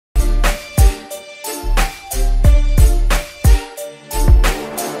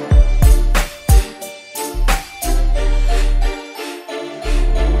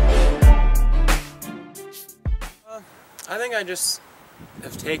I just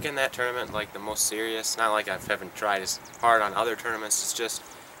have taken that tournament like the most serious. Not like I haven't tried as hard on other tournaments. It's just,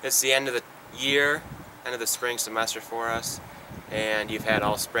 it's the end of the year, end of the spring semester for us, and you've had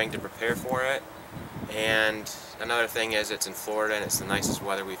all spring to prepare for it. And another thing is it's in Florida and it's the nicest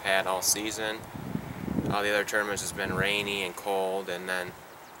weather we've had all season. All the other tournaments has been rainy and cold, and then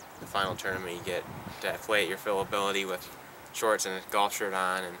the final tournament you get to play at your full ability with shorts and a golf shirt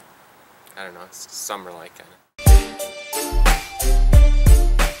on, and I don't know, it's summer-like kind of.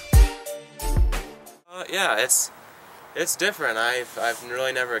 Yeah, it's different. I've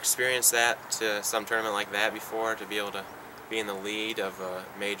really never experienced that, to some tournament like that before, to be able to be in the lead of a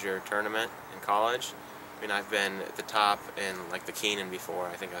major tournament in college. I mean, I've been at the top in like the Keenan before.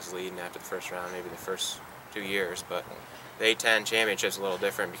 I think I was leading after the first round, maybe the first 2 years, but the A10 championship's a little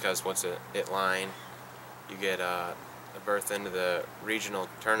different because once it line, you get a berth into the regional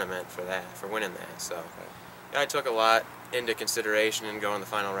tournament for that, for winning that. So yeah, I took a lot into consideration in going the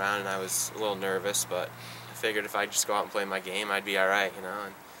final round, and I was a little nervous, but I figured if I just go out and play my game, I'd be alright, you know,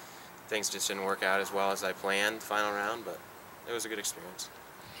 and things just didn't work out as well as I planned the final round, but it was a good experience.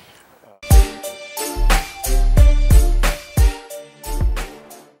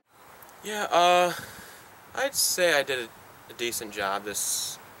 Yeah, I'd say I did a decent job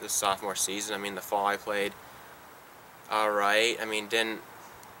this sophomore season. I mean, the fall I played alright. I mean, didn't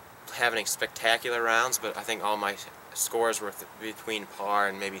have any spectacular rounds, but I think all my scores were between par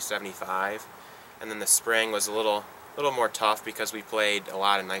and maybe 75. And then the spring was a little more tough because we played a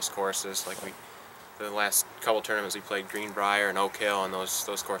lot of nice courses. Like the last couple tournaments we played Greenbrier and Oak Hill, and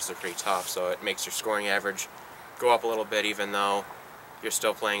those courses are pretty tough. So it makes your scoring average go up a little bit, even though you're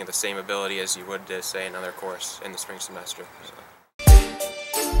still playing at the same ability as you would to, say, another course in the spring semester. So.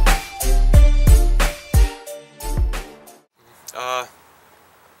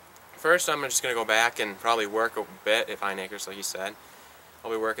 First, I'm just going to go back and probably work a bit at Pine Acres, like you said.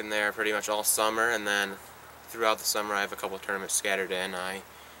 I'll be working there pretty much all summer, and then throughout the summer I have a couple of tournaments scattered in.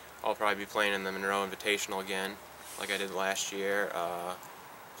 I'll probably be playing in the Monroe Invitational again, like I did last year.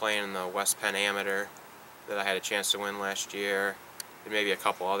 Playing in the West Penn Amateur that I had a chance to win last year. And maybe a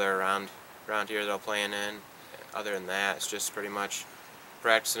couple other around here that I'll play in. Other than that, it's just pretty much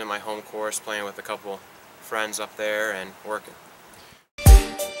practicing in my home course, playing with a couple friends up there, and working.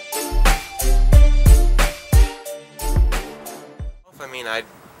 I mean,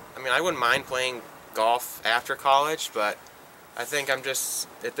 I wouldn't mind playing golf after college, but I think I'm just,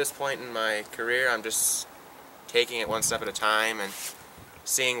 at this point in my career, I'm just taking it one step at a time and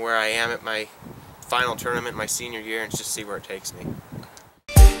seeing where I am at my final tournament my senior year, and just see where it takes me.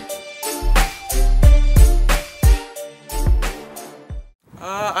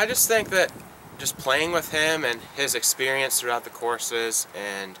 I just think that just playing with him and his experience throughout the courses,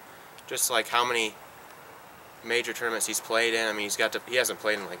 and just like how many major tournaments he's played in. I mean, he hasn't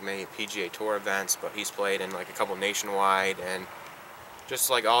played in like many PGA Tour events, but he's played in like a couple nationwide, and just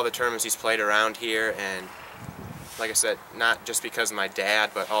like all the tournaments he's played around here. And like I said, not just because of my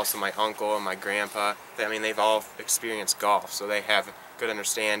dad, but also my uncle and my grandpa. I mean, they've all experienced golf, so they have good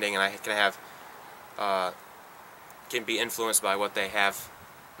understanding, and I can be influenced by what they have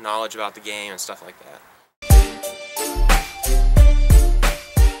knowledge about the game and stuff like that.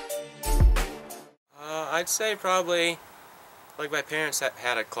 I'd say probably, like, my parents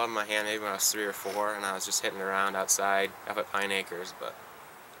had a club in my hand maybe when I was 3 or 4, and I was just hitting around outside up at Pine Acres, but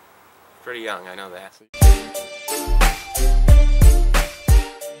pretty young, I know that.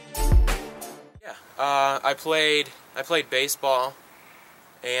 Yeah, I played baseball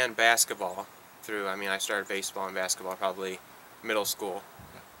and basketball through. I mean, I started baseball and basketball probably middle school,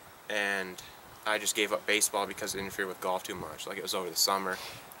 and I just gave up baseball because it interfered with golf too much. Like, it was over the summer.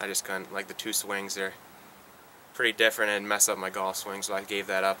 I just couldn't, like, the two swings, they're pretty different and mess up my golf swing, so I gave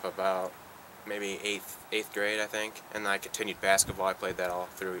that up about maybe 8th grade, I think. And then I continued basketball. I played that all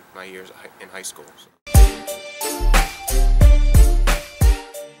through my years in high school. So.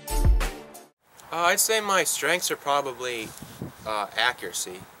 I'd say my strengths are probably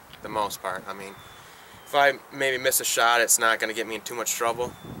accuracy, the most part. I mean, if I maybe miss a shot, it's not going to get me in too much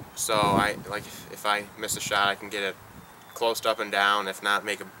trouble. So if I miss a shot, I can get it close up and down. If not,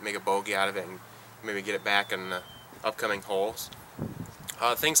 make a bogey out of it and maybe get it back in the upcoming holes.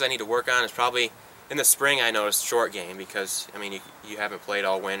 Things I need to work on is probably in the spring. I noticed short game, because I mean you haven't played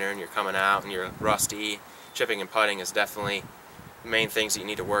all winter and you're coming out and you're rusty. Chipping and putting is definitely the main things that you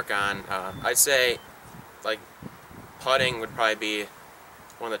need to work on. I'd say like putting would probably be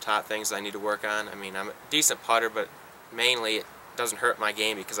one of the top things I need to work on. I mean, I'm a decent putter, but mainly it doesn't hurt my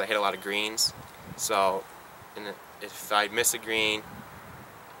game because I hit a lot of greens. So if I miss a green,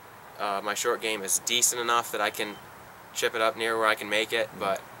 my short game is decent enough that I can chip it up near where I can make it,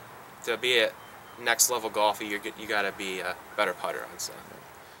 but to be a next level golfer, you gotta be a better putter, I'd say.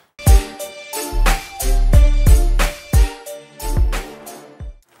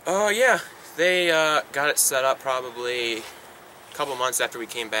 Oh yeah, they got it set up probably a couple months after we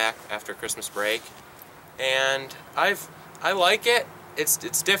came back after Christmas break, and I like it.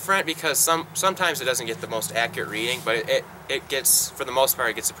 It's different because sometimes it doesn't get the most accurate reading, but it gets, for the most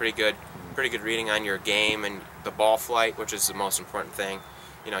part, it gets a pretty good reading on your game and the ball flight, which is the most important thing.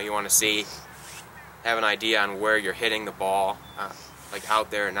 You know, you want to have an idea on where you're hitting the ball, like out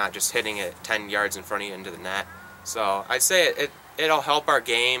there, and not just hitting it 10 yards in front of you into the net. So I'd say it'll help our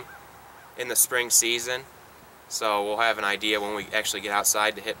game in the spring season. So we'll have an idea when we actually get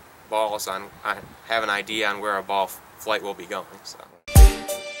outside to hit balls have an idea on where our ball flight will be going. So.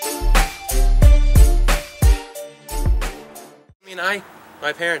 I mean,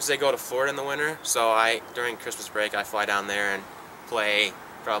 my parents, they go to Florida in the winter, so during Christmas break I fly down there and play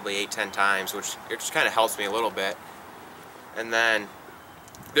probably 8-10 times, which kind of helps me a little bit. And then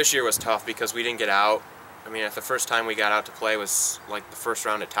this year was tough because we didn't get out. I mean, the first time we got out to play was like the first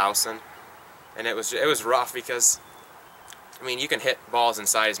round at Towson, and it was rough because, I mean, you can hit balls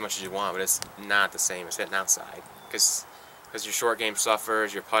inside as much as you want, but it's not the same as hitting outside because your short game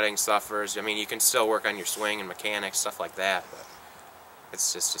suffers, your putting suffers. I mean, you can still work on your swing and mechanics, stuff like that, but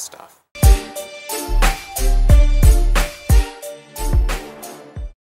it's just tough.